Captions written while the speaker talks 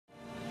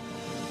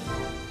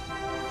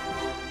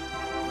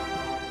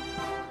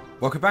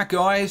Welcome back,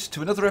 guys,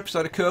 to another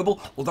episode of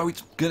Kerbal. Although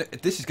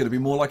this is going to be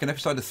more like an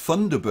episode of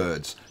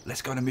Thunderbirds.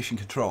 Let's go to mission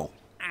control.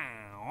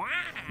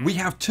 We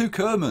have two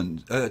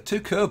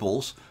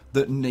Kerbals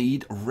that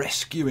need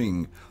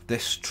rescuing. They're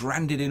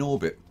stranded in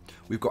orbit.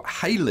 We've got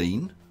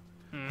Haleen,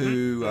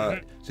 who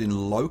is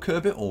in low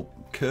Kerbit or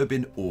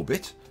Kerbin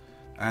orbit,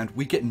 and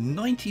we get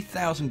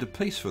 90,000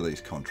 apiece for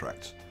these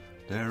contracts.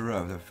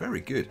 They're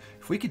very good.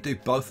 If we could do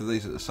both of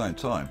these at the same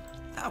time,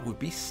 that would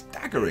be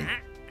staggering.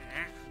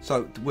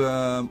 So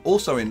we're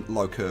also in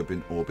low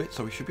Kerbin orbit,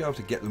 so we should be able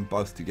to get them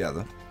both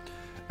together.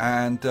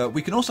 And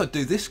we can also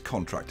do this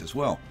contract as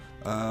well.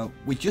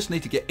 We just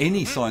need to get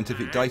any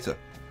scientific data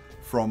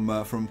from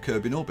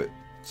Kerbin orbit.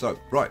 So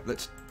right,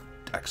 let's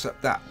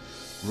accept that.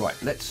 Right,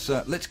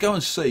 let's go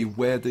and see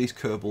where these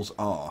Kerbals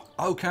are.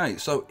 Okay,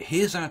 so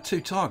here's our two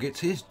targets.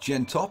 Here's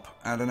Gentop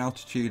at an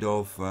altitude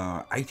of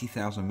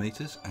 80,000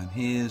 meters, and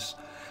here's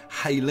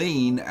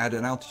Haleen at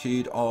an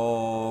altitude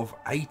of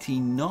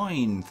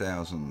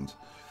 89,000.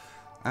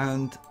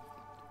 And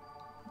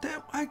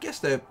I guess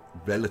they're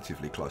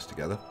relatively close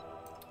together.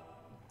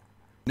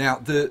 Now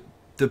the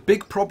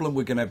big problem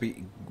we're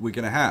going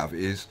to have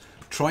is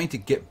trying to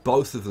get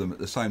both of them at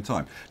the same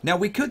time. Now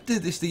we could do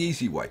this the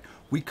easy way.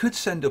 We could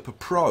send up a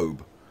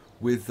probe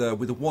with a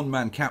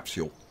one-man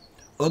capsule,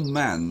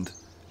 unmanned,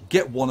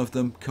 get one of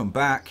them, come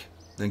back,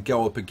 then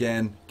go up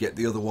again, get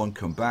the other one,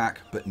 come back.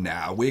 But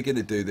now we're going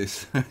to do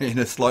this in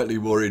a slightly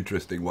more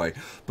interesting way.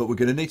 But we're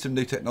going to need some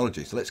new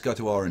technology. So let's go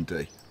to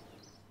R&D.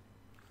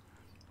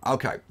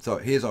 Okay, so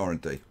here's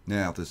R&D.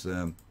 Now there's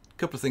a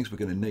couple of things we're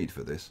going to need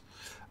for this.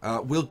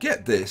 We'll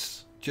get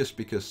this just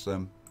because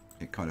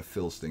it kind of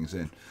fills things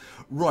in.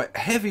 Right,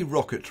 heavy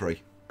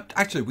rocketry.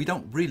 Actually, we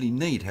don't really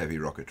need heavy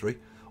rocketry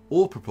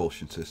or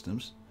propulsion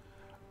systems.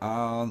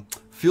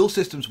 Fuel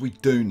systems we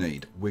do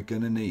need. We're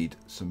going to need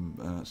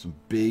some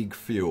big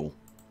fuel.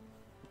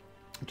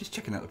 I'm just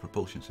checking out the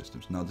propulsion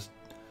systems. No,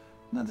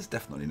 there's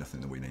definitely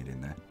nothing that we need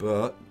in there.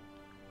 But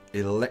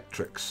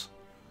electrics.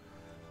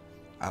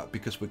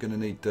 Because we're going to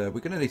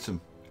need some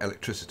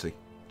electricity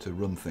to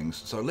run things.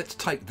 So let's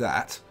take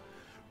that.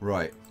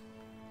 Right.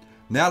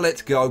 Now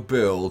let's go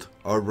build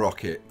a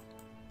rocket.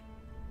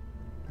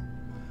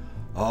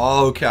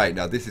 Okay.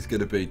 Now this is going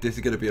to be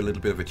a little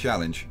bit of a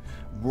challenge.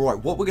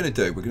 Right. What we're going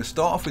to do? We're going to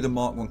start off with a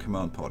Mark 1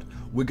 command pod.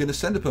 We're going to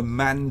send up a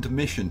manned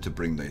mission to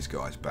bring these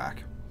guys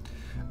back.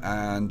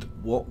 And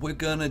what we're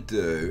going to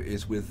do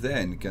is we're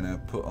then going to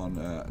put on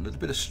a little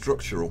bit of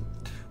structural.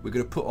 We're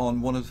going to put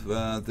on one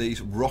of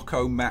these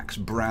Rocco Max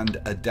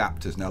brand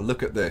adapters. Now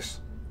look at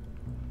this.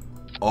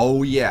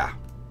 Oh yeah.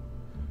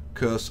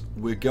 Because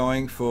we're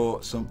going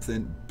for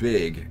something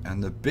big.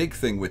 And the big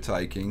thing we're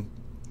taking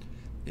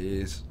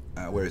is,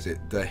 where is it?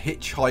 The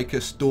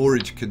hitchhiker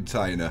storage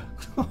container.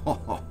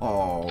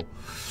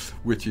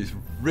 Which is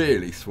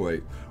really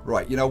sweet.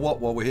 Right, you know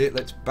what? While we're here,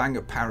 let's bang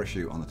a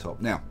parachute on the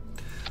top. Now,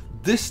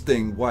 this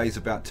thing weighs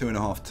about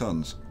 2.5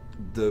 tons.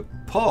 The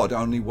pod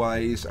only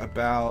weighs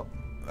about,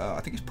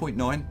 I think it's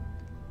 0.9.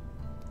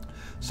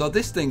 So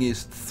this thing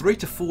is 3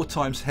 to 4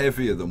 times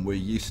heavier than we're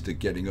used to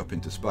getting up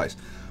into space.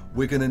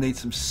 We're going to need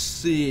some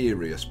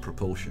serious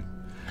propulsion.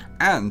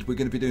 And we're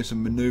going to be doing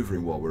some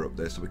maneuvering while we're up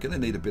there, so we're going to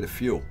need a bit of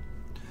fuel.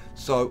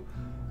 So,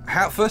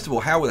 first of all,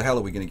 how the hell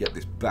are we going to get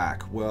this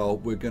back? Well,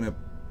 we're going to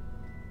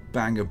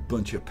bang a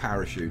bunch of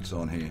parachutes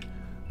on here.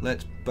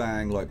 Let's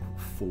bang like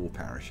 4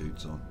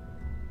 parachutes on.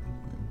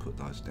 Put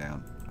those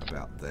down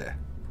about there.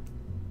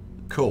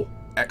 Cool.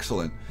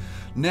 Excellent.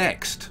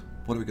 Next,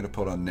 what are we going to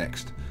put on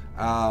next?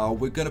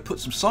 We're going to put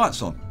some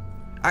science on.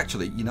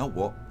 Actually, you know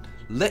what?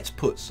 Let's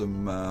put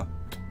some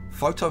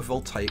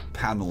photovoltaic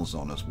panels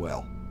on as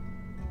well.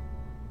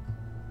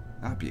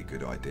 That'd be a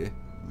good idea.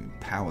 We can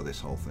power this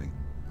whole thing.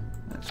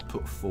 Let's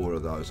put 4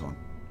 of those on.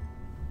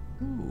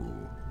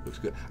 Ooh, looks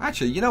good.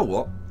 Actually, you know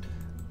what?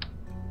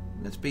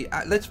 Let's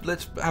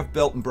have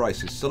belt and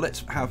braces. So let's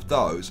have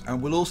those,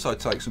 and we'll also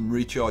take some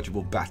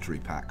rechargeable battery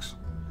packs.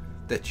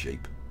 They're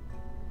cheap.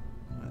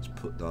 Let's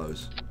put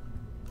those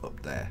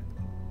up there.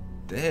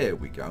 There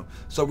we go.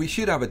 So we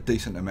should have a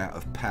decent amount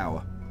of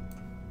power.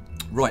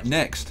 Right,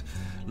 next,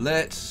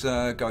 let's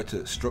go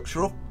to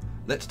structural.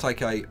 Let's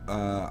take a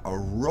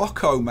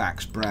Rocco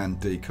Max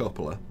brand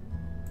decoupler.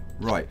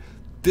 Right,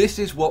 this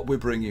is what we're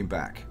bringing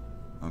back.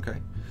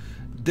 Okay.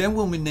 Then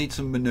we'll need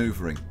some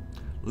maneuvering.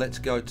 Let's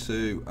go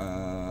to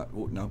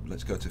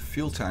let's go to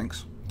fuel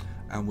tanks,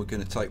 and we're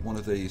going to take one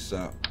of these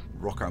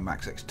Rocco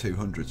Max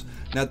X200s.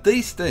 Now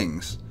these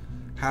things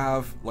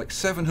have like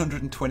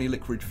 720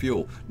 liquid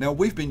fuel. Now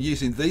we've been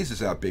using these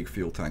as our big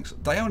fuel tanks.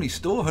 They only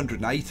store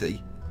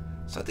 180,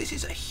 so this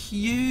is a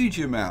huge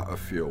amount of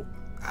fuel.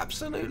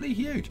 Absolutely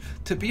huge.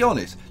 To be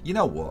honest, you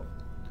know what?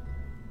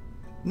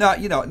 No,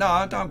 I'm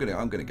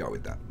gonna go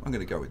with that. I'm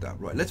gonna go with that.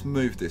 Right, let's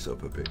move this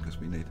up a bit because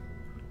we need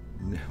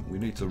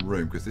some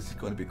room, because this is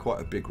going to be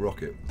quite a big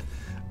rocket.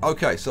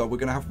 Okay, so we're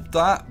going to have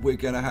that. We're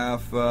going to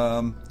have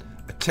a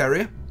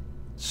Terrier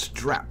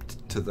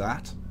strapped to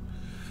that.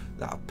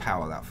 That'll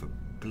power that for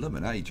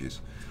blooming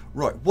ages.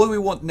 Right, what do we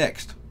want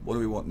next?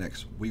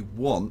 We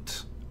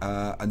want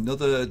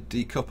another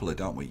decoupler,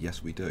 don't we?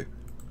 Yes, we do.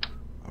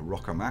 A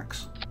Rocker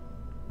Max.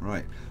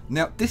 Right.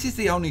 Now, this is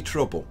the only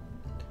trouble.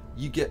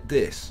 You get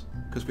this,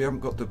 because we haven't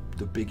got the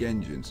big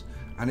engines,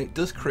 and it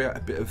does create a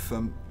bit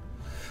of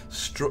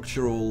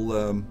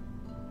structural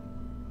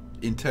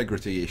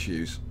integrity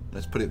issues.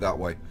 Let's put it that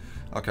way.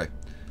 Okay,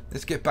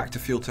 let's get back to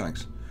fuel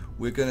tanks.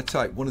 We're going to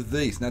take one of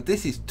these. Now,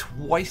 this is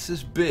twice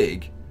as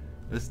big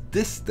as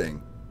this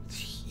thing. It's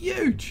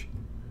huge.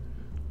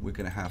 We're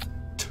going to have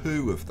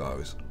 2 of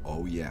those.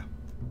 Oh, yeah.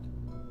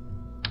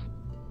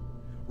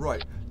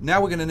 Right,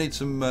 now we're going to need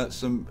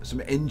some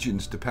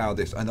engines to power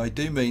this, and I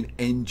do mean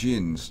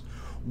engines.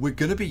 We're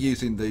going to be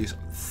using these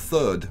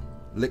third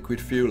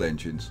liquid fuel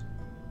engines.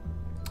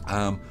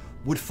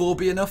 Would 4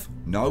 be enough?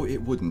 No,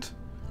 it wouldn't.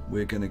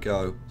 We're going to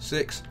go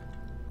 6,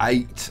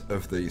 8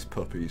 of these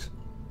puppies.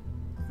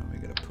 And we're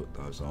going to put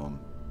those on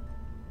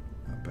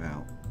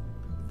about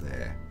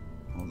there.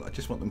 I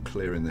just want them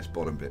clear in this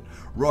bottom bit.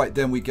 Right,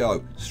 then we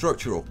go.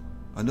 Structural.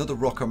 Another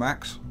Rocker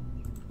Max.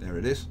 There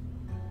it is.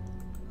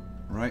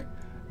 Right.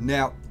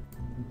 Now,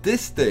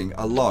 this thing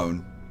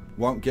alone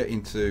won't get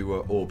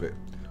into orbit.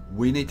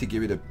 We need to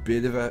give it a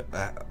bit of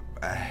a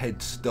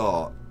head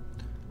start.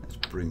 Let's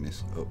bring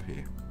this up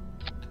here.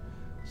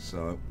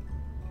 So,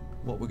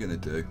 what we're going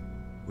to do,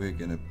 we're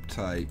going to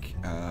take,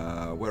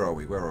 where are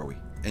we?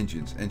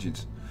 Engines.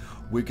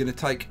 We're going to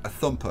take a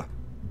thumper.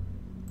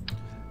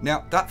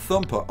 Now, that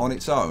thumper on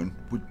its own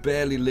would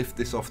barely lift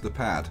this off the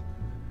pad.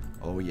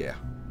 Oh yeah.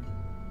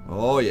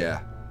 Oh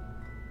yeah.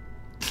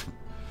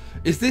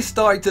 Is this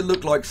starting to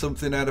look like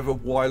something out of a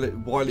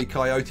Wile E.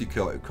 Coyote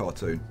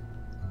cartoon?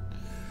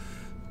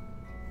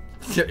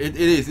 Yeah, it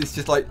is. It's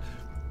just like,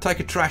 take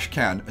a trash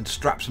can and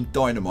strap some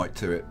dynamite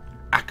to it.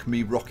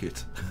 Acme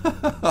rocket.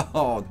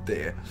 Oh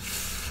dear.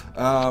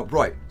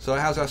 Right, so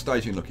how's our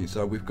staging looking?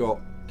 So we've got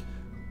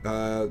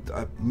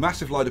a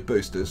massive load of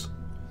boosters,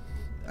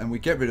 and we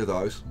get rid of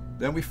those.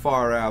 Then we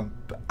fire our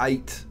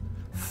 8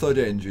 thud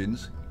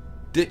engines,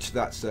 ditch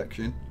that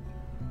section.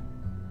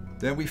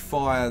 Then we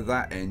fire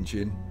that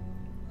engine.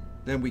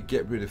 Then we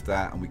get rid of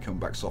that and we come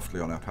back softly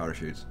on our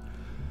parachutes.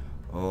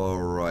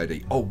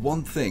 Alrighty. Oh,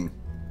 one thing.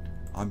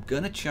 I'm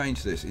going to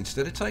change this.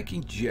 Instead of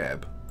taking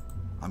Jeb,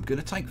 I'm going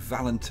to take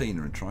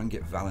Valentina and try and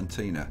get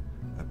Valentina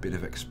a bit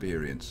of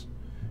experience.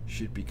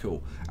 Should be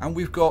cool. And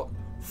we've got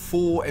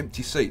 4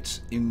 empty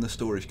seats in the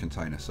storage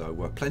container, so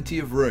plenty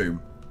of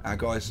room. Our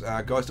guys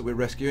that we're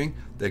rescuing,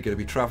 they're going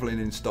to be travelling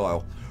in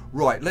style.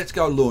 Right, let's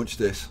go launch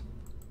this.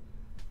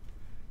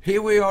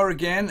 Here we are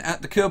again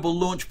at the Kerbal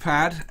launch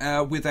pad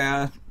with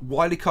our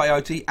Wile E.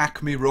 Coyote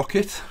Acme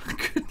rocket.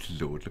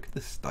 Good lord, look at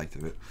the state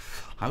of it.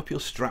 I hope you're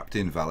strapped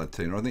in,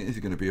 Valentina. I think this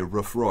is going to be a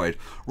rough ride.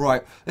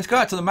 Right, let's go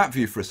out to the map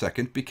view for a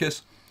second,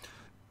 because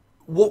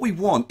what we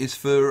want is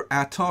for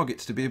our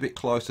targets to be a bit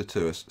closer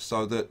to us,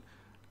 so that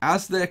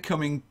as they're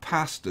coming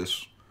past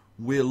us,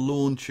 we're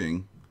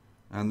launching,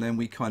 and then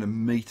we kind of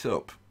meet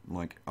up,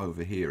 like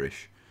over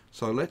here-ish.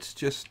 So let's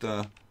just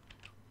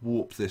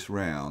warp this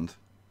round.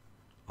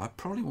 I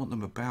probably want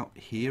them about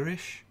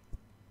here-ish.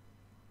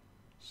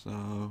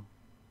 So,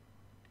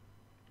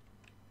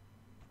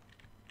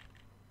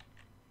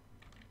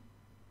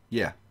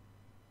 yeah,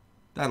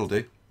 that'll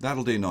do.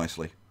 That'll do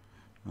nicely.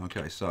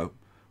 Okay, so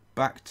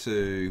back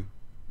to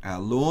our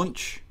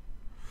launch.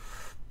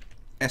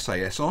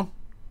 SAS on.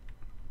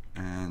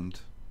 And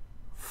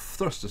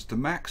thrusters to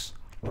max.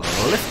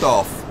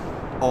 Liftoff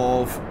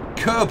of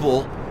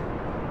Kerbal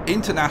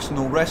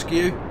International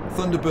Rescue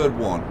Thunderbird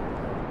 1.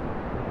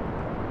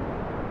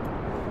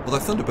 Although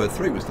Thunderbird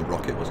 3 was the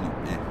rocket, wasn't it?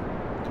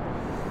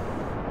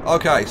 Yeah.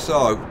 Okay,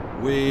 so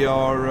we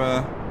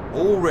are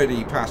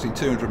already passing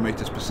 200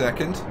 meters per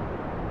second.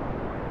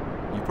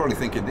 You're probably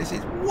thinking this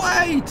is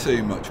way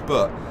too much,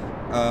 but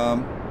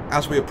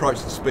as we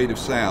approach the speed of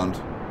sound,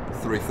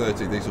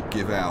 330, these will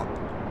give out.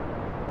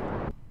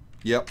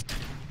 Yep.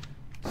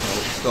 So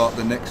let's start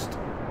the next.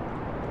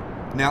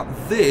 Now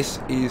this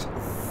is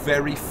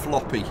very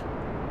floppy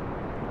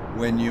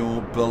when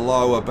you're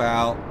below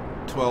about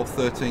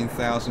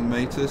 13,000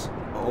 meters.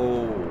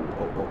 Oh,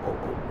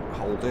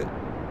 hold it,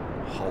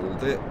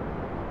 hold it.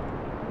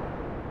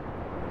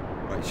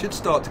 Right, it should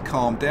start to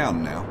calm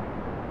down now.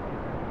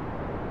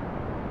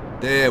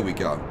 There we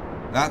go.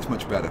 That's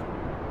much better.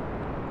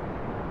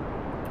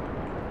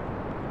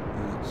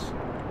 Let's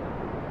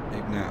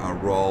even out our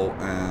roll,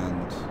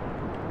 and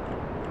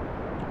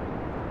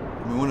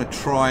we want to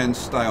try and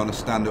stay on a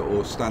standard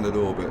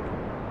orbit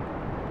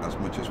as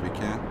much as we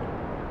can.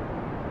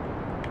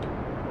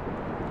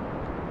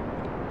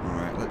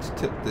 Let's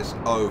tip this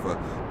over.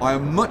 I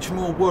am much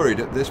more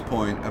worried at this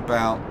point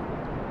about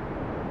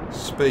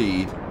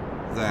speed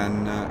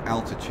than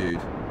altitude.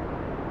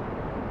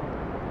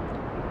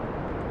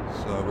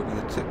 So we're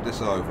going to tip this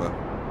over.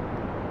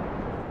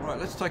 Right,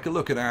 let's take a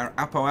look at our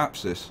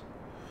apoapsis.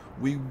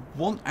 We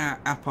want our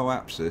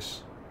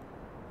apoapsis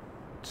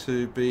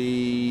to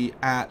be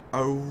at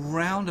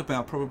around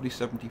about probably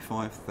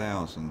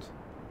 75,000.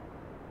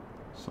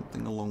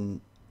 Something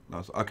along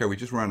those. Okay, we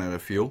just ran out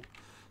of fuel.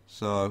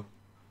 So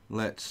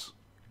let's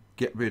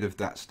get rid of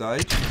that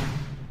stage.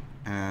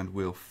 and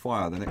we'll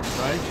fire the next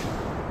stage.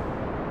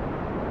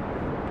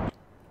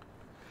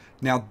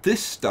 Now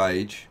this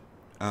stage,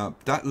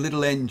 that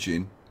little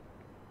engine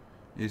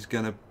is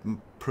going to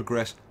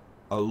progress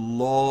a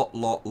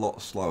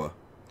lot slower,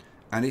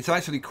 and it's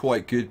actually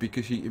quite good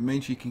because it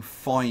means you can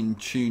fine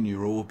tune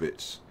your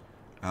orbits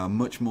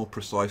much more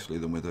precisely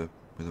than with a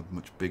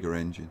much bigger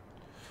engine.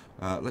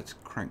 Let's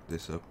crank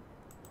this up.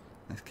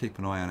 Let's keep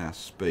an eye on our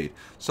speed.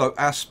 So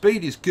our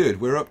speed is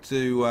good. We're up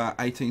to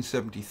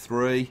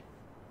 1873.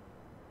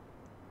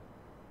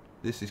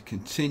 This is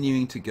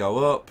continuing to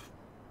go up.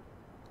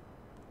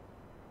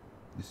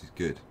 This is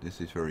good. This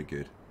is very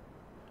good.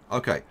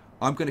 Okay,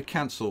 I'm going to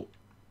cancel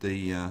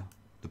the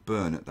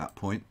burn at that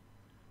point,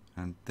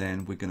 and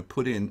then we're going to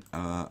put in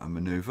a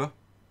maneuver,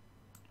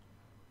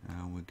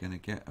 and we're going to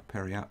get a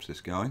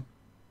periapsis going.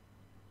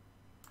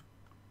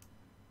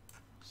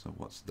 So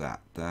what's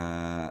that?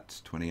 That's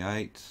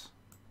 28. Let's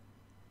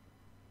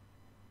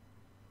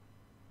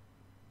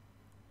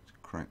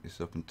crank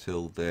this up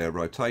until they're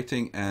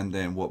rotating, and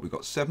then what, we've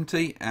got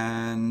 70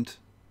 and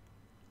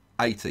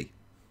 80.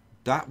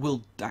 That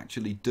will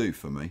actually do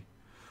for me.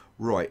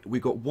 Right,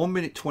 we've got 1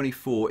 minute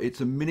 24. It's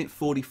a minute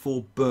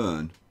 44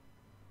 burn.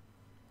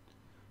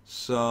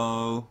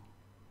 So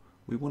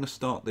we want to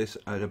start this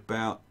at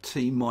about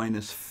T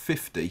minus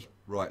 50.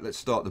 Right, let's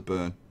start the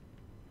burn.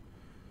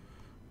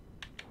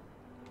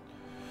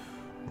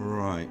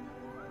 Right,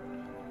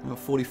 we've got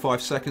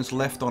 45 seconds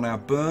left on our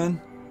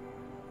burn.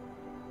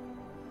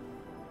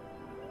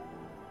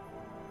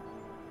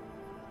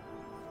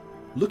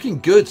 Looking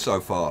good so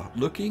far.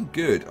 Looking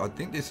good. I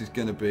think this is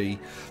going to be...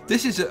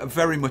 This is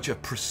very much a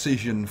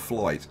precision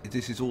flight.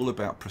 This is all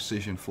about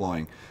precision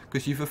flying,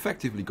 because you've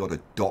effectively got a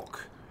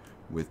dock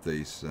with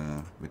these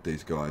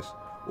guys.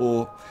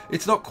 Or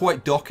it's not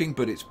quite docking,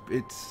 but it's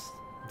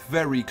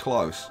very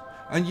close.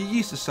 And you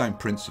use the same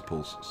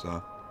principles.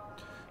 So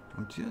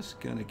I'm just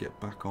going to get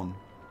back on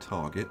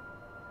target.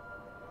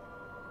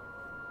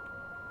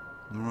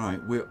 All right,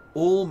 we're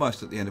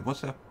almost at the end of...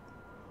 What's our...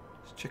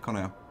 Let's check on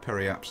our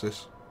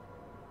periapsis.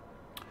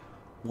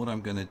 What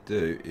I'm going to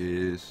do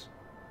is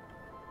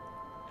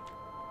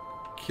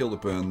kill the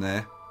burn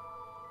there,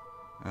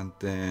 and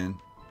then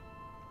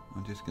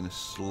I'm just going to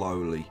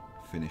slowly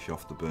finish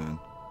off the burn.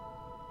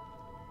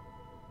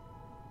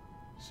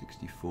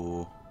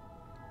 64,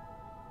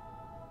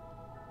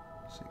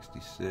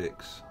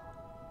 66.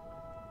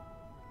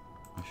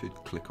 I should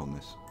click on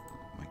this,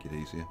 make it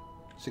easier.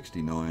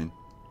 69.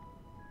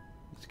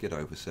 Let's get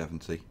over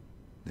 70.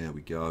 There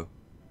we go.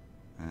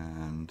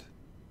 And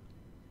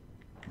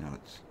now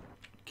let's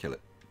kill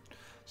it.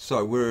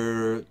 So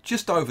we're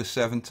just over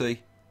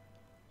 70,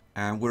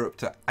 and we're up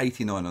to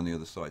 89 on the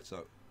other side.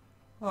 So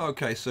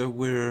okay, so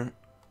we're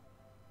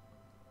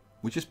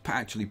just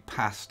actually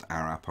past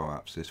our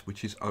apoapsis,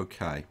 which is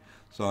okay.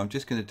 So I'm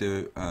just going to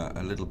do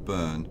a little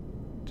burn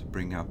to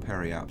bring our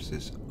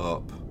periapsis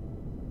up.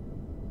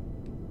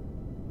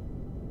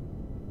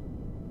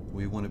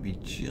 We want to be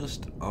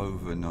just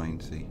over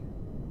 90.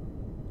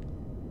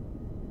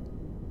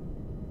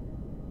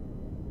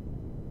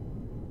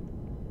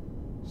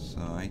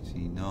 So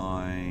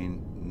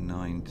 89,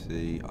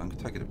 90, I'm going to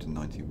take it up to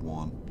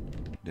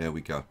 91. There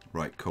we go.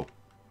 Right, cool.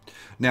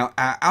 Now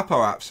our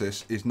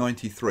apoapsis is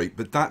 93,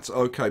 but that's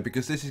okay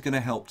because this is going to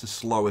help to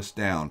slow us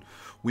down.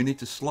 We need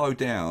to slow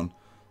down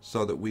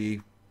so that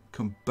we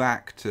come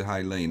back to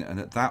Halene, and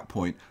at that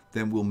point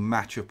then we'll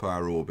match up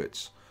our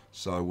orbits.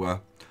 So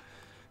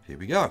here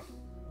we go.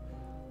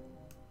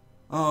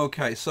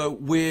 Okay, so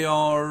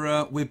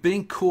we're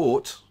being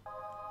caught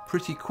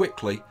pretty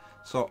quickly.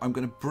 So I'm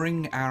going to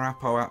bring our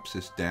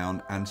apoapsis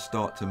down and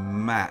start to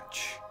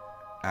match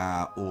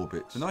our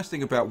orbits. The nice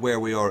thing about where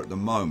we are at the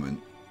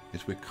moment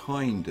is we're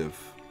kind of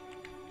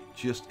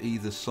just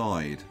either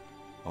side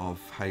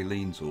of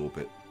Halene's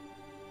orbit,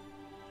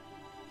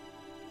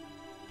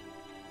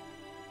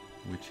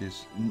 which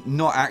is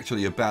not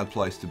actually a bad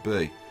place to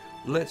be.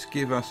 Let's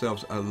give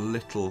ourselves a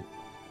little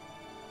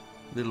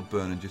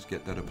burn and just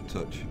get that up a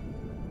touch.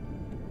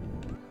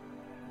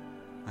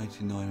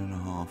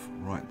 89.5.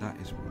 Right, that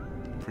is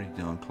pretty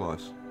darn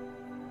close.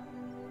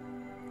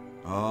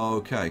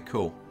 Okay,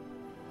 cool.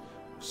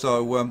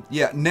 So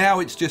yeah,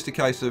 now it's just a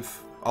case of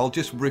I'll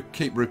just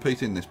keep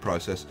repeating this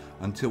process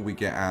until we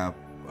get our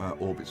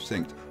orbits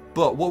synced.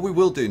 But what we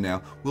will do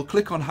now, we'll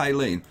click on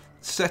Halene,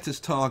 set as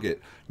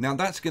target. Now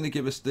that's going to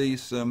give us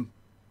these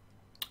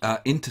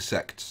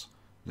intersects,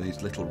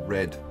 these little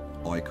red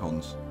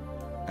icons,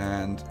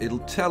 and it'll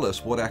tell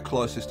us what our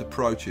closest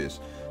approach is.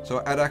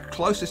 So at our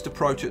closest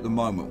approach at the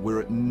moment,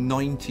 we're at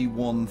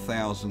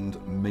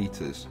 91,000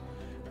 meters,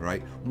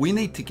 right? We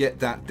need to get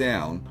that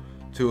down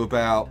to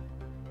about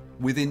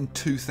within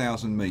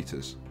 2,000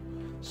 meters.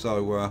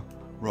 So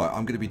right,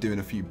 I'm going to be doing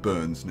a few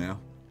burns now.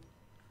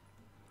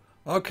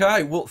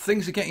 Okay, well,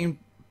 things are getting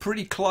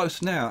pretty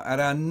close now.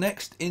 At our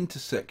next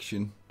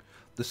intersection,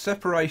 the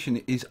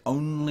separation is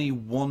only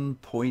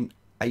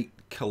 1.8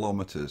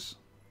 kilometers.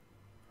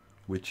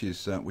 Which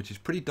is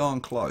pretty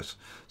darn close.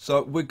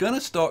 So we're going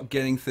to start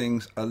getting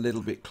things a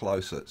little bit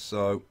closer.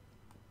 So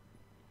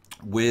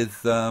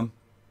with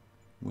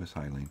where's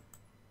Haleen?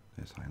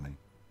 There's Haleen.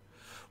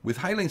 With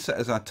Haleen set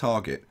as our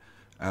target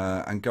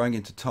and going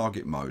into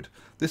target mode,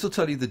 this will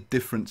tell you the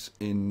difference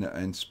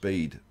in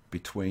speed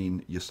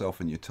between yourself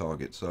and your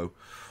target. So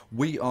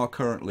we are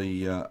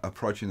currently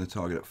approaching the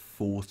target at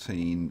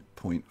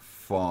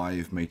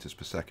 14.5 meters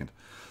per second.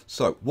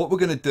 So what we're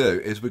going to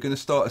do is we're going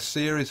to start a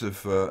series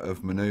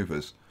of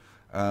maneuvers.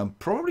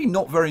 Probably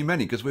not very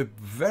many because we're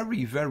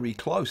very, very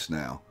close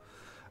now.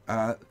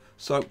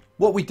 So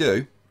what we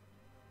do,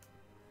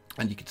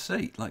 and you can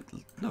see, like,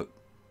 look,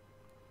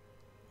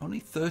 only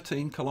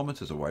 13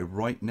 kilometers away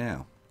right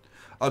now.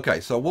 Okay,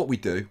 so what we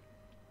do,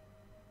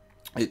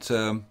 it's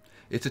a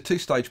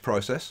two-stage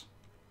process.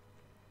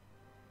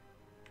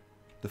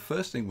 The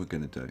first thing we're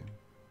going to do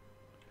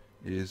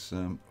is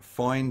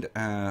find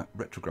our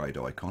retrograde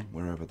icon,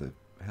 wherever the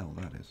hell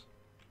that is.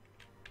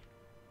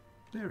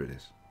 There it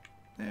is.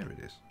 There it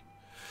is.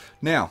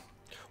 Now,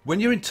 when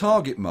you're in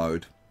target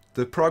mode,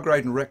 the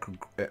prograde and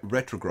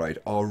retrograde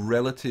are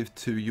relative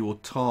to your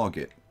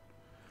target.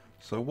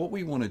 So what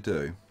we want to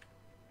do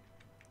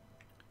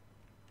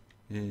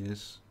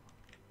is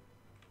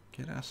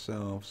get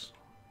ourselves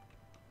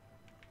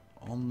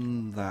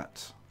on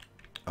that.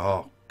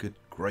 Oh, good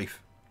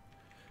grief.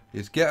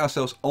 Is get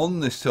ourselves on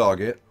this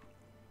target.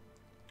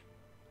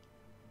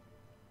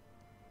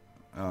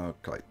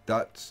 Okay,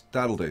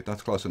 that'll do.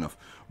 That's close enough.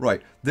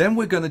 Right, then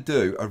we're going to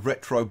do a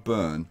retro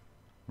burn,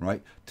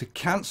 right, to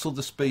cancel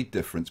the speed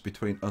difference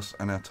between us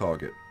and our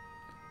target.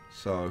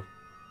 So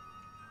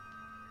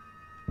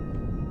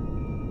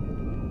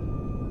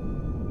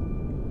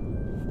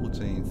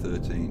 14,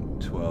 13,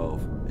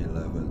 12,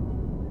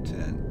 11,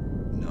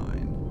 10,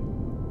 9.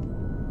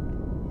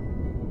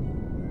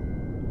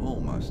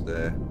 Almost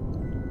there.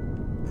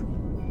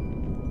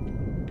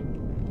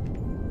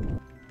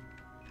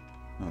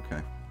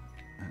 Okay,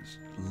 let's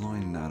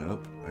line that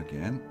up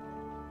again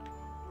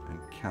and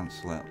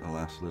cancel out the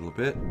last little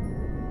bit.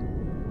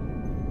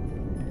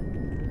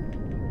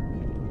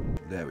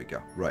 There we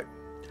go. Right,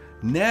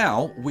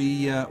 now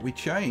we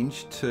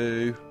change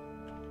to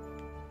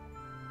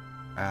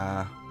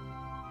our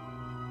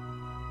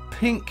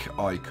pink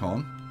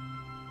icon,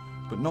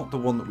 but not the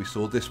one that we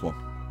saw. This one.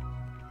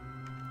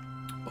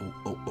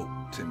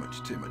 Oh! Too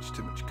much! Come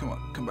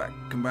on, come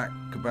back!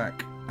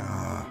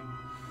 Ah.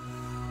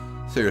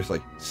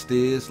 Seriously,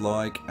 steers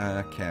like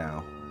a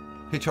cow.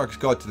 Hitchhiker's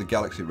Guide to the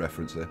Galaxy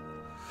reference there.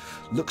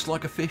 Looks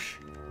like a fish,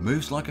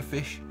 moves like a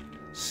fish,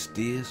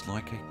 steers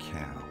like a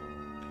cow.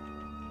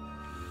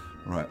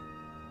 Right.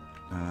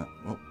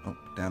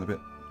 Down a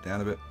bit.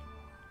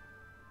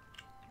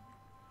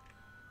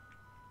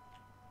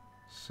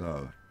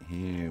 So,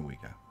 here we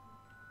go.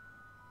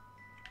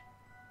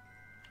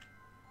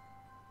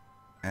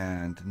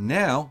 And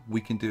now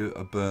we can do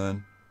a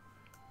burn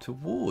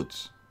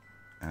towards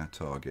our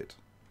target.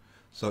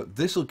 So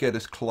this will get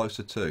us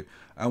closer to,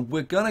 and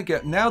we're gonna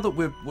get, now that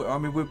we're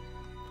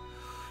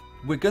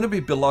gonna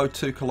be below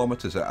 2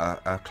 kilometers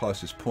at our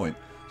closest point.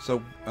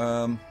 So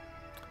I'm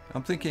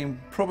thinking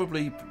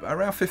probably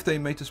around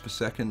 15 meters per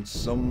second,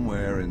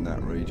 somewhere in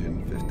that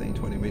region,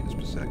 15-20 meters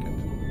per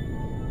second.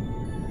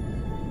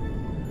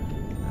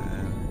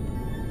 And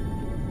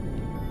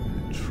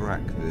I'm gonna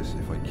track this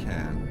if I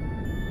can.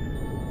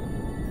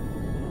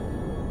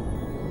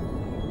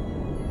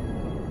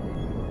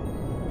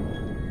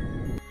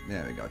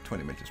 There we go,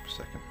 20 meters per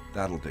second.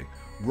 That'll do.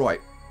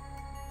 Right.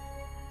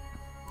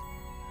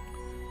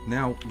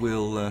 Now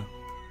we'll go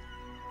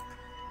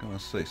and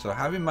see. So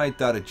having made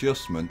that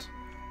adjustment,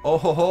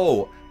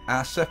 our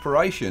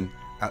separation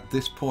at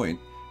this point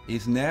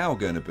is now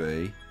going to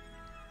be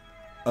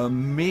a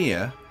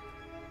mere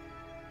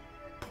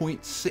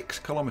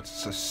 0.6 kilometers,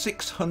 so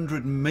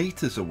 600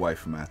 meters away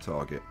from our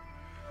target.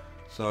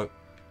 So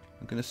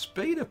I'm going to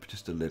speed up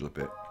just a little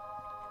bit.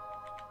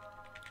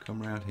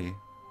 Come around here.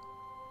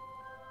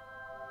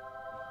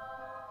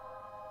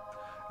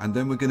 And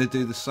then we're going to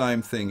do the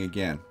same thing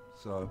again.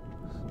 So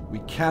we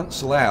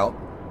cancel out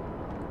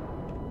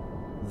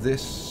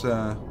this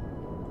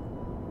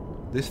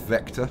this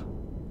vector.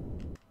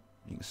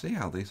 You can see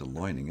how these are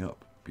lining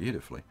up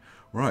beautifully.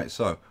 Right,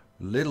 so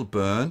little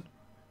burn,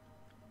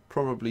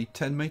 probably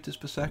 10 meters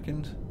per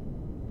second.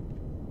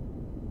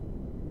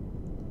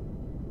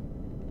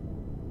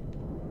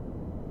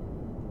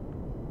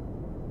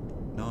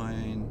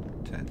 Nine,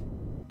 10.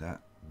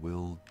 That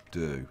will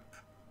do.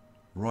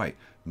 Right,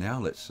 now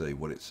let's see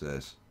what it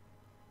says.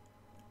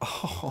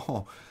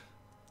 Oh,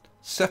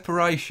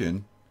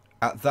 separation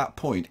at that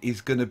point is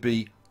going to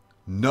be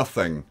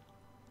nothing.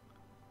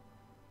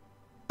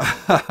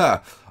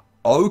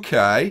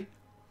 Okay,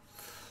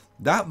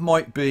 that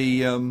might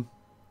be a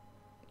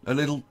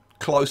little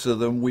closer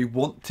than we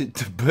want it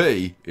to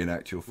be in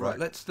actual fact. Right,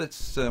 let's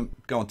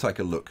go and take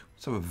a look.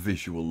 Let's have a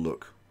visual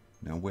look.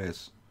 Now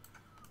where's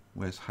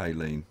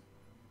Haleen?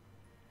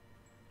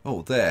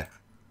 Oh, there.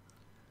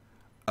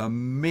 A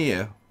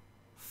mere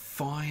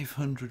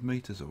 500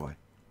 meters away.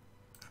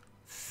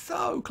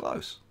 So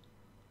close.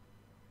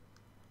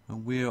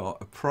 And we are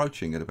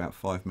approaching at about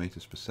 5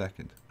 meters per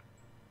second.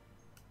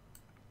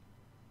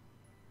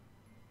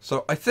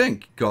 So I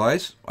think,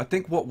 guys,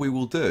 what we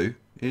will do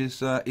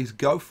is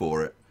go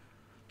for it.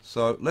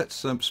 So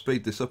let's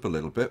speed this up a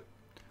little bit.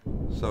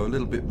 So a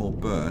little bit more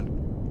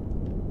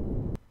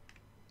burn.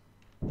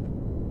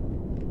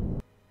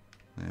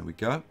 There we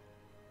go.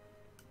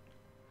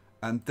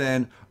 And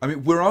then, I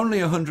mean, we're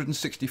only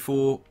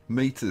 164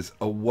 meters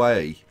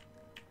away.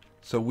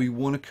 So we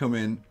want to come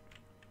in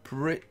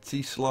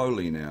pretty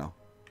slowly now.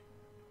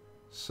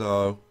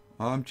 So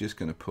I'm just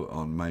going to put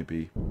on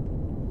maybe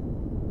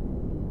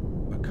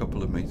a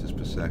couple of meters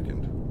per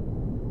second.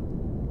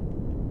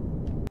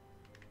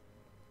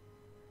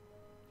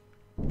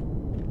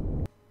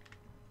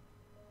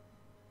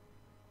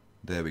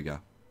 There we go.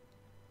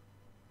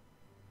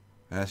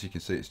 As you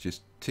can see, it's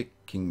just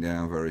ticking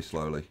down very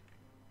slowly.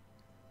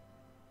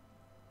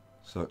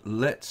 So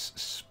let's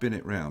spin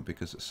it round,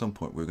 because at some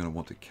point we're going to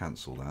want to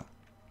cancel that.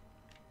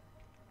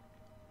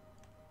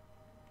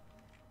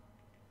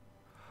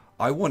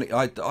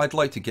 I'd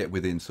like to get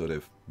within sort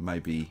of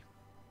maybe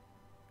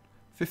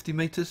 50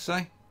 meters,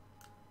 say,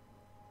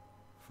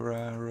 for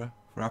our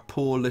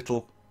poor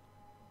little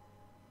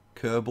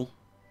Kerbal.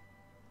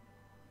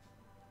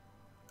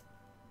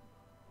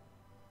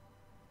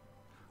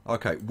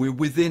 Okay, we're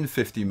within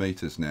 50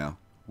 meters now,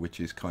 which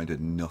is kind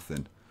of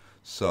nothing.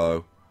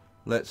 So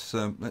let's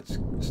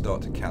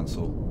start to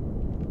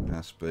cancel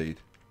our speed.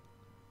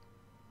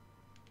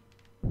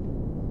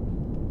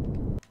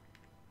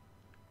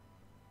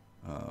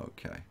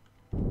 Okay.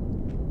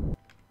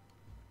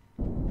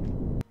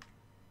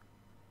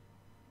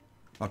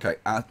 Okay,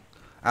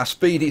 our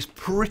speed is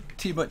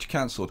pretty much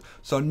cancelled.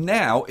 So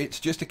now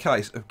it's just a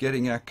case of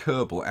getting our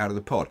Kerbal out of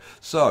the pod.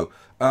 So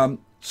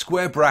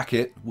square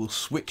bracket will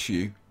switch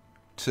you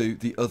to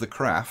the other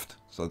craft.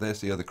 So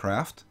there's the other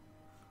craft.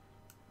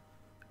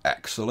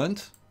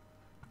 Excellent.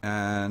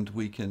 And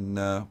we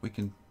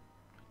can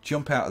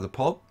jump out of the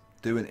pod,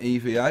 do an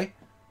EVA.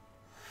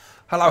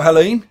 Hello,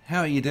 Helene. How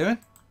are you doing?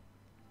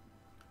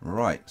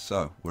 Right,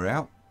 so we're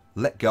out.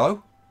 Let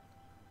go.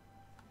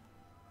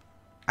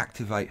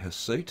 Activate her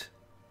suit.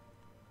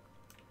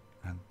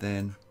 And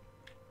then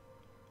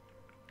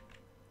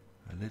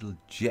a little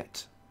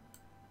jet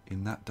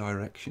in that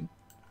direction.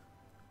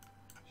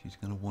 She's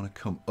going to want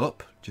to come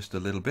up just a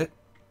little bit.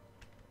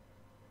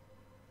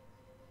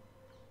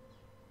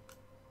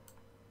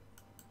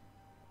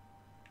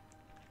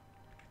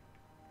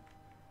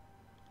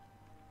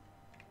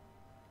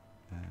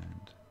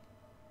 And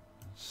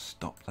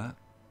stop that.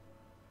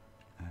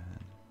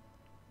 And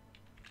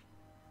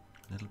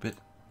a little bit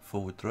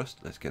forward thrust.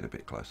 Let's get a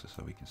bit closer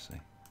so we can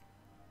see.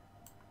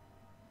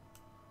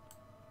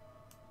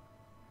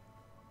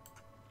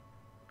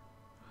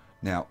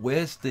 Now,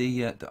 where's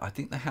the I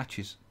think the hatch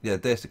is, yeah,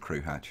 there's the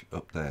crew hatch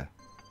up there.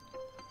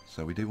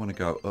 So we do want to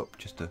go up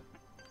just a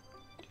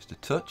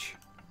touch.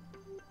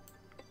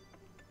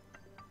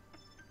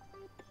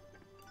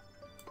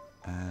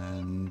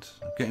 And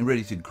I'm getting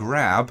ready to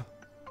grab.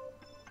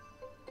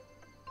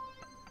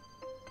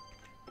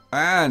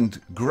 And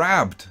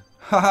grabbed.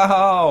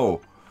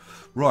 Ho!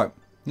 Right,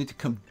 need to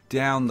come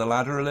down the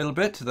ladder a little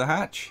bit to the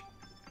hatch.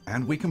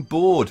 And we can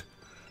board.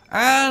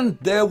 And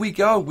there we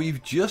go.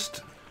 We've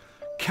just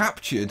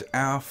captured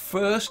our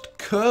first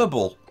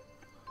Kerbal.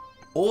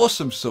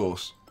 Awesome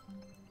sauce.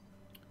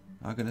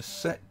 I'm going to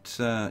set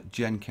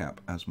GenCap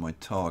as my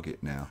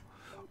target now.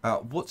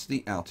 What's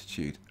the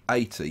altitude?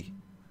 80.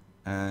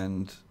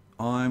 And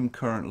I'm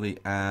currently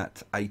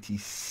at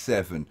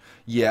 87.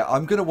 Yeah,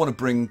 I'm going to want to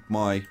bring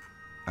my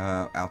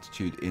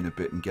altitude in a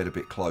bit and get a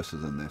bit closer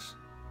than this.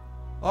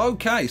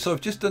 Okay, so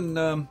I've just done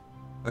a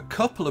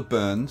couple of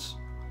burns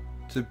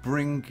to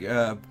bring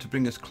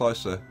us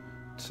closer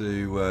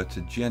to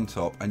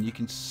GenTop, and you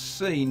can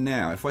see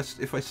now if I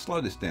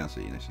slow this down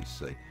so you can actually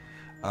see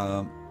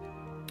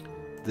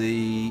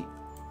the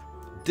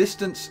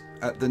distance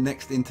at the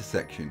next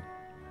intersection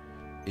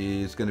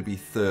is going to be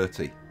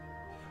 30,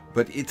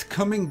 but it's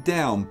coming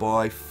down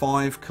by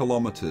 5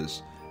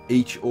 kilometers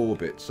each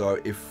orbit.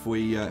 So if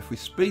we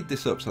speed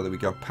this up so that we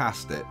go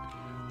past it,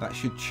 that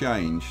should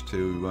change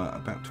to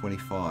about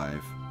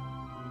 25.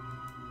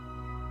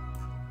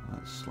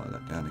 Let's slow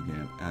that down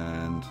again,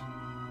 and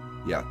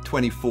yeah,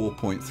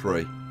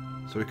 24.3.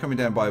 So we're coming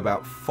down by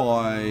about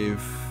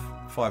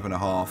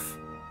 5.5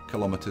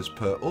 kilometers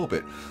per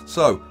orbit.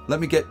 So let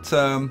me get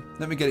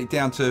it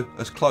down to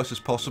as close as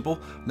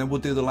possible, and then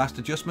we'll do the last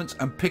adjustments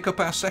and pick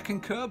up our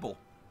second Kerbal.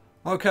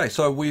 Okay,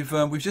 so we've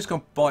just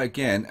gone by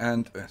again,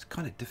 and it's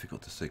kind of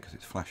difficult to see because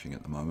it's flashing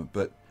at the moment,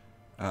 but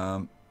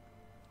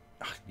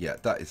yeah,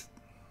 that is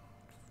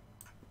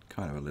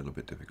kind of a little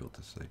bit difficult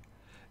to see.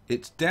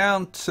 It's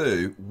down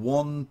to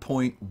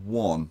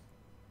 1.1.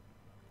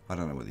 I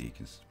don't know whether you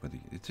can,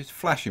 it's just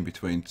flashing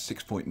between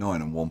 6.9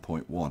 and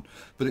 1.1,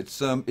 but it's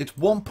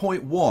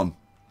 1.1,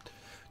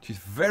 which is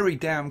very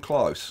damn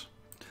close.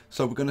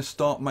 So we're going to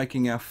start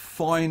making our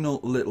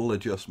final little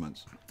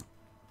adjustments.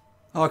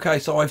 Okay,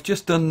 so I've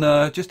just done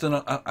a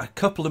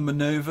couple of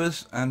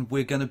maneuvers, and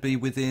we're going to be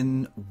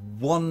within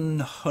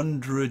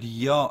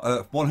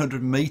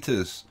 100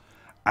 meters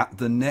at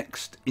the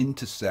next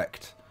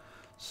intersect.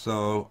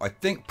 So I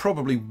think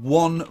probably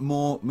one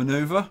more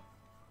maneuver,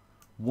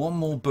 one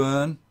more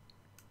burn,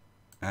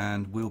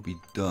 and we'll be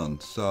done.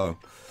 So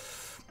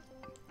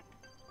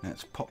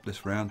let's pop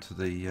this round to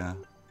the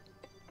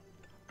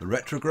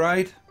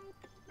retrograde.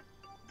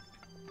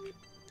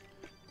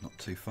 Not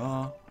too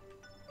far.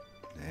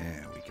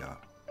 There we go.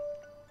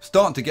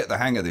 Starting to get the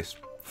hang of this,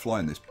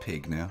 flying this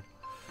pig now.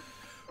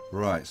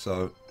 Right,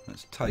 so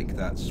let's take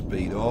that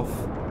speed off.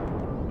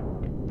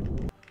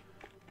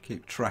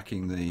 Keep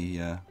tracking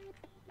the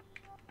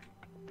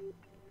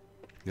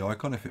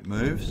icon if it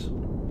moves.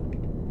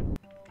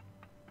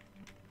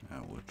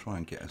 Now we'll try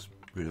and get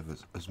rid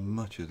of as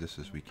much of this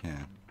as we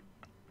can.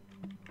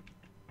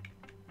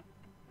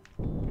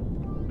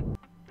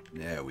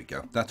 There we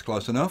go. That's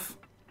close enough.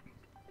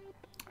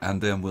 And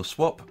then we'll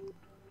swap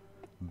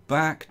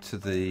back to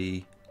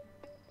the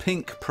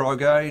pink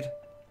Progade.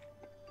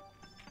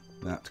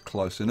 That's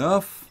close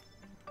enough.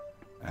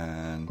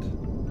 And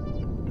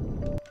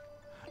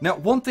now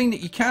one thing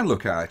that you can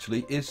look at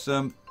actually is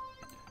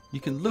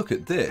you can look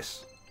at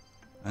this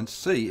and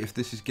see if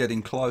this is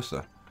getting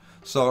closer.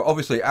 So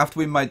obviously after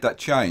we made that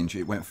change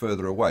it went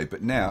further away,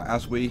 but now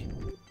as we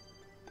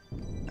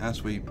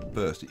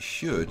burst it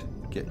should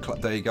get,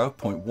 there you go,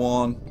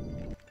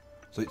 0.1.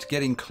 So it's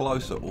getting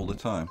closer all the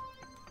time.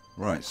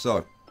 Right,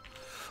 so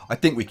I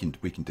think we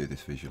can do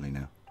this visually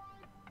now.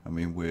 I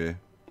mean we're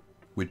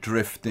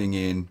drifting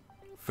in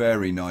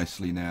very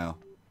nicely now.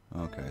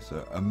 Okay,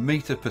 so 1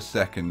 meter per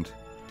second.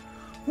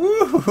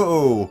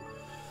 Woohoo!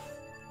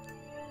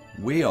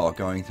 We are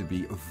going to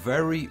be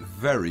very,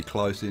 very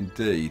close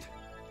indeed.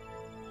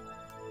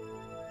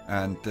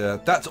 And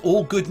that's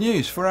all good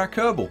news for our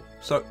Kerbal.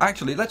 So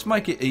actually, let's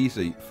make it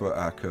easy for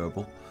our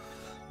Kerbal.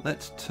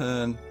 Let's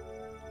turn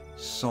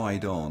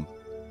side on.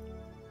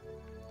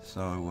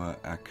 So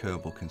our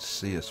Kerbal can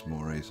see us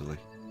more easily.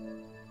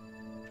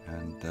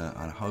 And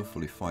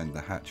hopefully find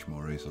the hatch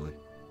more easily.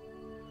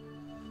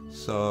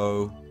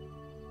 So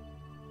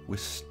we're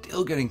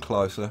still getting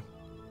closer.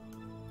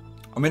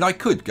 I mean, I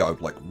could go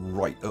like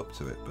right up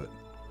to it, but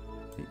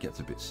it gets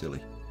a bit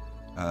silly.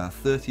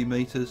 30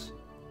 meters.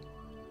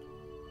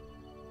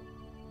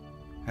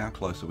 How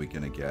close are we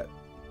going to get?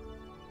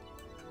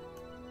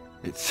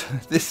 It's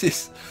this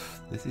is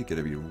going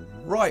to be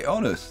right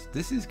on us.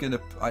 This is going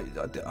to.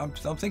 I'm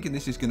thinking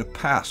this is going to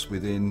pass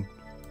within.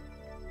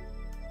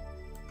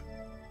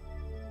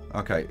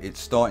 Okay, it's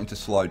starting to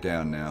slow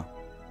down now.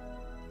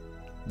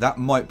 That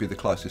might be the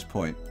closest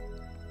point.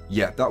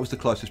 Yeah, that was the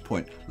closest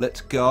point. Let's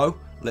go.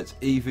 Let's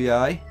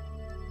EVA.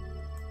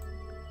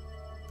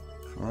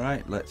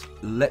 Alright, let's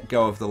let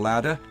go of the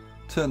ladder.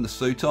 Turn the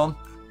suit on.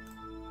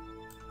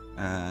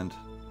 And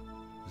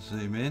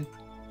zoom in.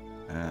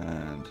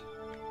 And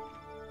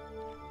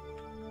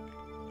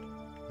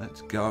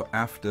let's go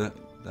after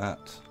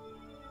that.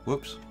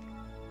 Whoops.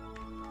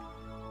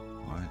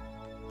 Right.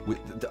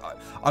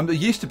 I'm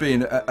used to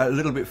being a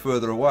little bit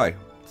further away,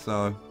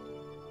 so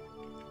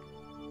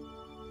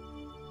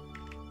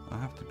I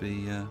have to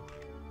be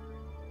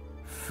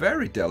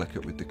very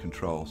delicate with the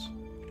controls.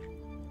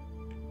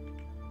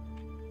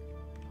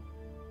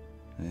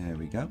 There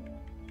we go.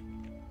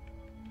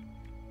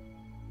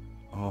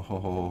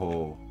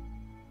 Oh,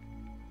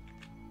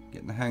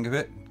 getting the hang of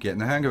it. Getting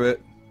the hang of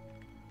it.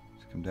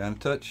 Let's come down a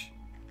touch.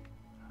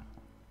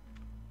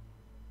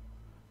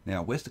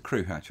 Now, where's the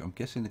crew hatch? I'm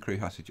guessing the crew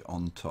hatch is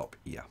on top.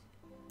 Yeah.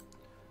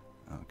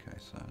 Okay,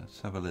 so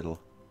let's have a little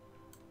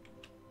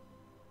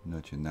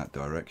nudge in that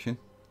direction.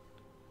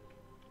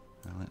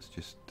 Now let's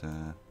just.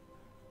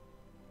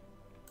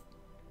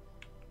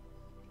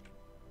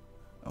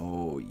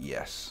 Oh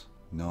yes,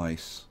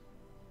 nice.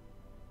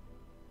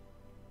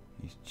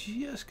 He's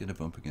just going to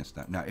bump against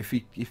that. Now, if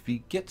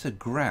he gets a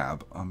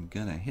grab, I'm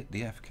going to hit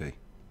the F key.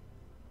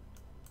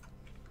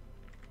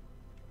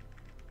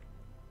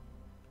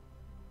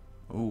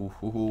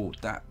 Oh,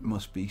 that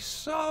must be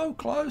so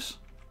close.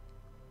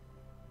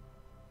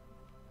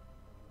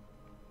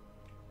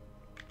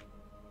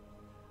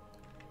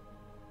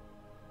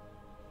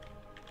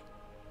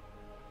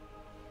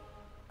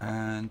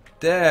 And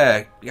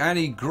there, and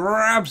he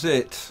grabs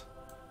it.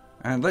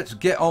 And let's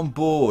get on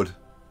board.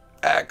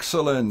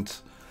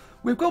 Excellent.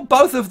 We've got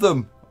both of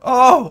them.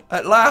 Oh,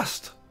 at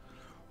last.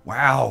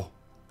 Wow.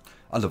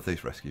 I love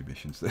these rescue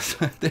missions.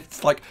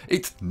 It's like,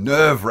 it's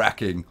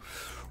nerve-wracking.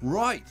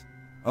 Right.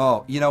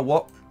 Oh, you know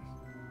what?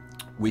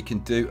 We can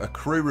do a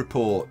crew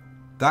report.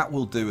 That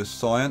will do as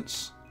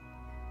science.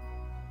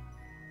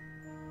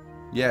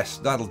 Yes,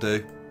 that'll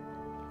do.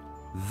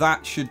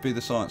 That should be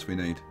the science we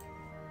need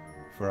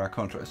for our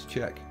contract. Let's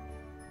check.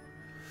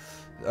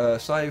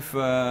 Save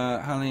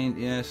Haleen,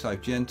 yeah,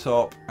 save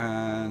Gentop,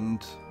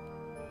 and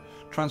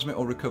transmit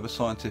or recover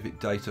scientific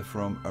data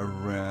from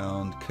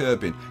around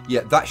Kerbin.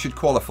 Yeah, that should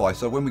qualify.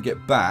 So when we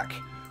get back,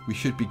 we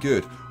should be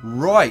good.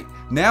 Right,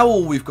 now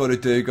all we've got to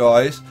do,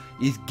 guys,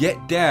 is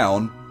get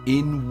down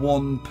in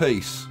one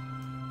piece.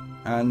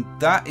 And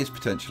that is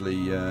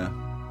potentially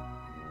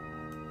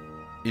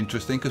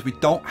interesting because we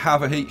don't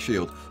have a heat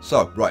shield.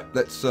 So, right,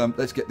 let's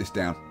get this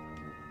down.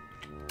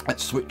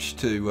 Let's switch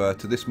to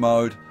this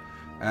mode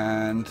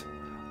And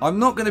I'm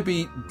not going to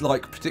be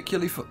like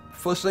particularly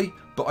fussy,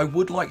 but I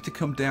would like to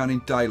come down in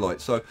daylight.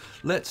 So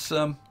let's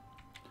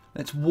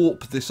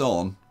warp this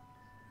on.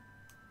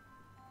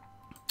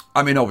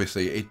 I mean,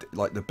 obviously,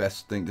 like the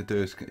best thing to do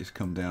is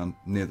come down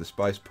near the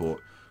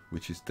spaceport,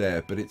 which is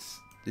there, but it's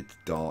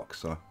dark,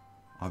 so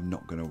I'm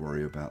not going to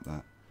worry about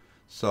that.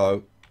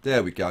 So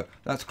there we go.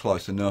 That's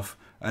close enough.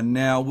 And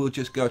now we'll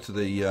just go to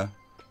the.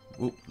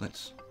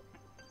 Let's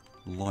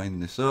line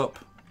this up.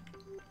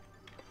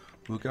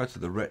 We'll go to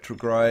the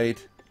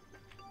retrograde.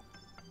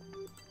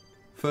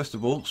 First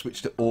of all,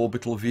 switch to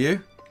orbital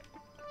view.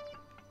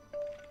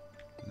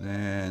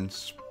 Then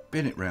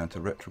spin it round to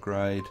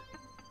retrograde.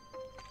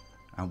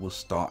 And we'll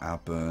start our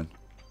burn.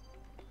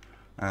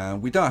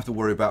 And we don't have to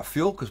worry about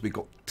fuel because we've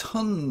got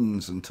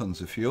tons and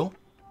tons of fuel.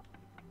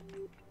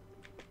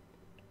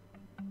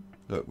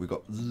 Look, we've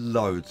got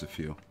loads of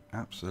fuel.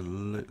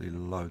 Absolutely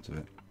loads of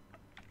it.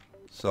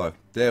 So,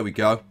 there we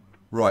go.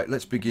 Right,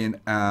 let's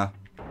begin our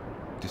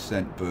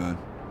descent burn.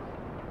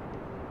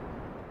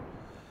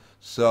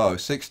 So,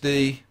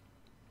 60.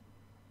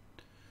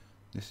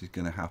 This is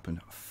going to happen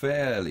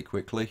fairly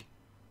quickly.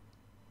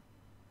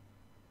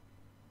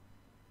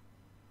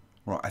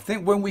 Right, I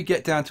think when we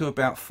get down to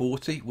about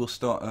 40, we'll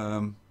start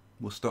a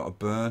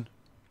burn.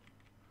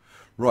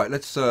 Right,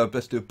 let's do a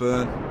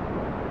burn.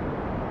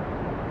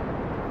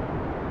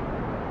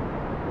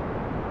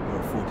 We're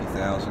at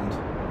 40,000.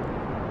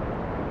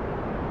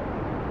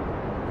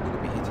 We're going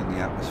to be hitting the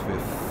atmosphere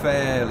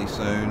fairly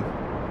soon.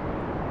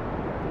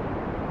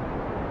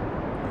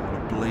 We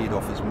want to bleed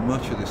off as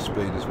much of this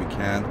speed as we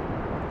can.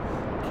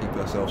 Keep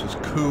ourselves as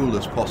cool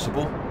as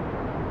possible.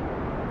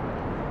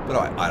 But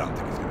I don't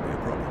think it's going to be a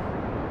problem.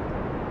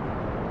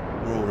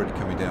 We're already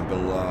coming down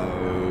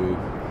below,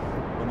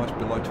 almost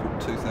below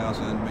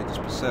 2,000 meters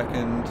per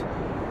second.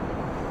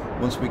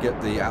 Once we get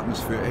the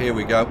atmosphere, here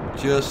we go,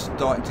 just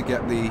starting to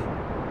get the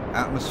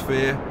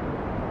atmosphere.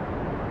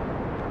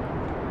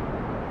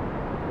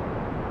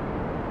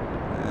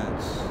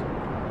 Let's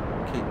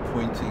keep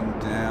pointing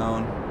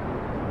down.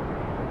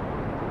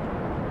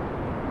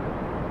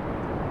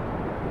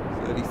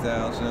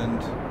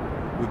 30,000.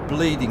 We're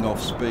bleeding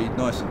off speed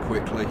nice and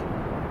quickly.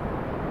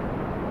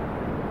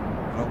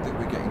 I don't think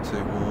we're getting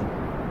too warm.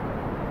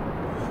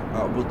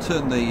 We'll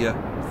turn the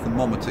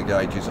thermometer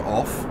gauges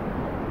off.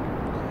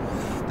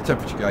 The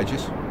temperature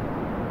gauges.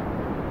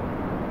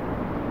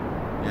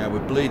 Yeah,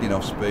 we're bleeding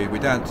off speed. We're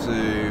down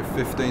to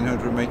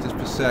 1,500 meters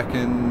per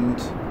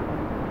second.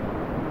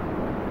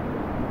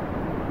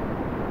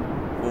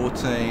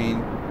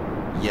 14.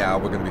 Yeah,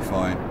 we're going to be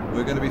fine.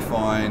 We're going to be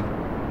fine.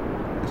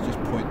 Let's just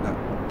point that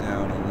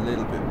down a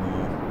little bit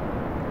more.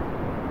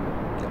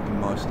 Get the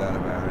most out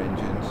of our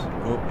engines.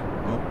 Oh.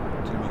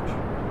 Too much.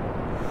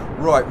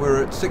 Right,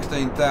 we're at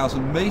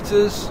 16,000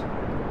 meters.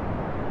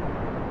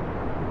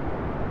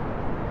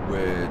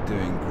 We're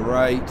doing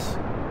great.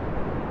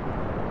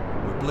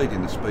 We're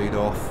bleeding the speed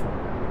off.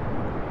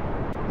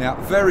 Now,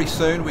 very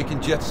soon we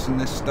can jettison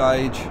this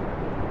stage.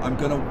 I'm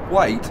going to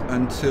wait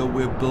until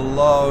we're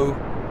below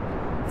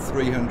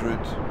 300,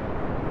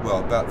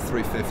 well, about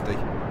 350.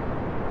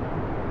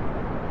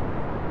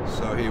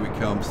 So here we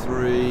come,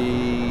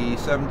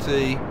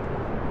 370.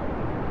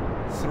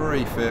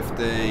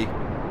 350.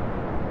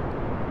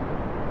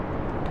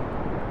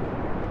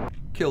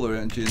 Kill the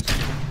engines,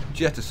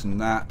 jettison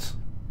that.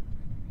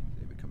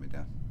 We're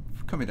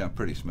coming down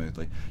pretty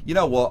smoothly. You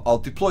know what? I'll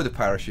deploy the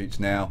parachutes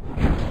now,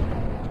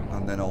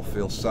 and then I'll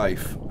feel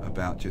safe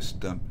about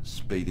just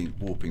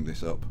warping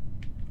this up.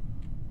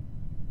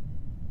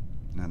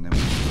 And then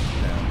we'll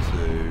get down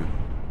to.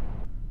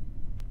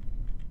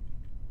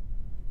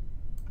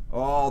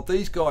 Oh,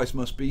 these guys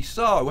must be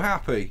so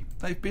happy.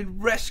 They've been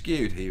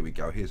rescued. Here we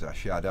go. Here's our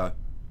shadow.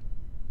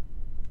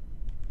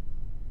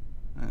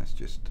 Let's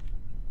just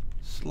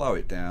slow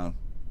it down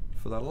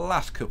for the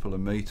last couple of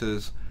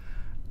meters.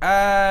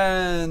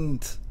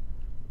 And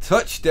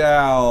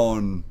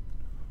touchdown.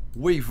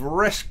 We've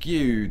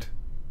rescued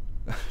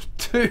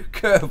 2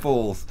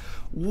 Kerbals.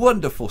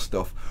 Wonderful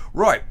stuff.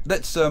 Right,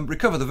 let's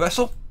recover the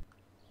vessel.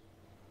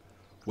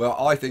 Well,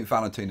 I think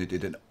Valentina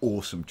did an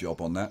awesome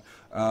job on that.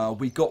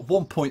 We got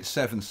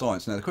 1.7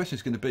 science. Now, the question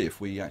is going to be if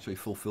we actually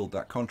fulfilled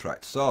that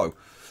contract. So,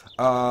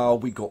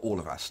 we got all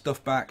of our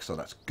stuff back, so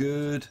that's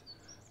good.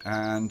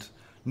 And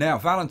now,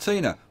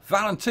 Valentina.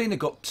 Valentina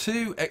got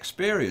 2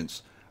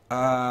 experience.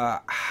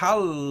 I'm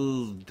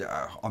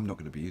not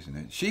going to be using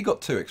it. She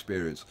got 2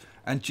 experience.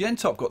 And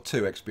Gentop got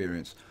 2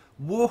 experience.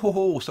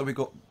 Whoa, so we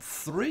got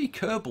 3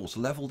 Kerbals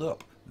leveled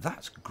up.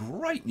 That's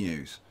great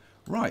news.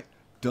 Right,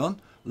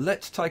 done.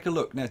 Let's take a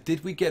look. Now,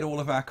 did we get all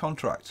of our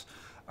contracts?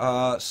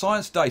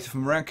 Science data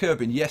from around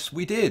Kerbin. Yes,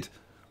 we did.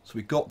 So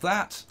we got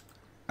that.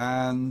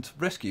 And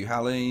rescue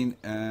Haleen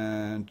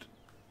and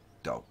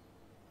Dope.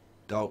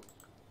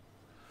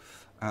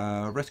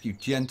 Rescue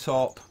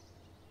Gentop.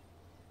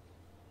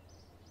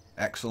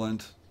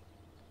 Excellent.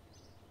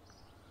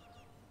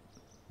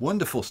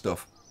 Wonderful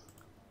stuff.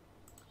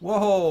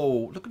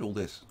 Whoa, look at all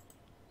this.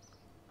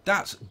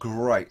 That's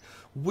great.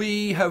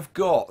 We have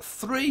got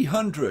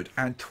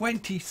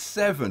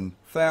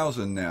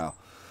 327,000 now.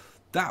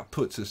 That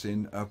puts us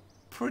in a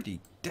pretty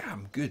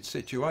damn good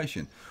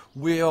situation.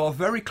 We are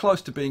very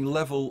close to being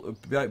able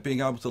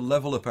to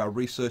level up our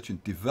research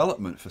and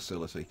development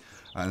facility,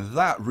 and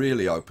that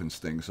really opens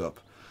things up.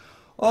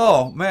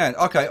 Oh man,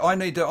 okay, I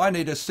need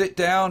to sit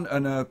down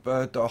and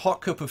a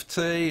hot cup of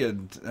tea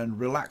and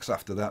relax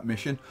after that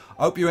mission.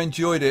 Hope you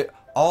enjoyed it.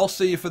 I'll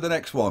see you for the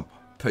next one.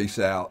 Peace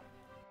out.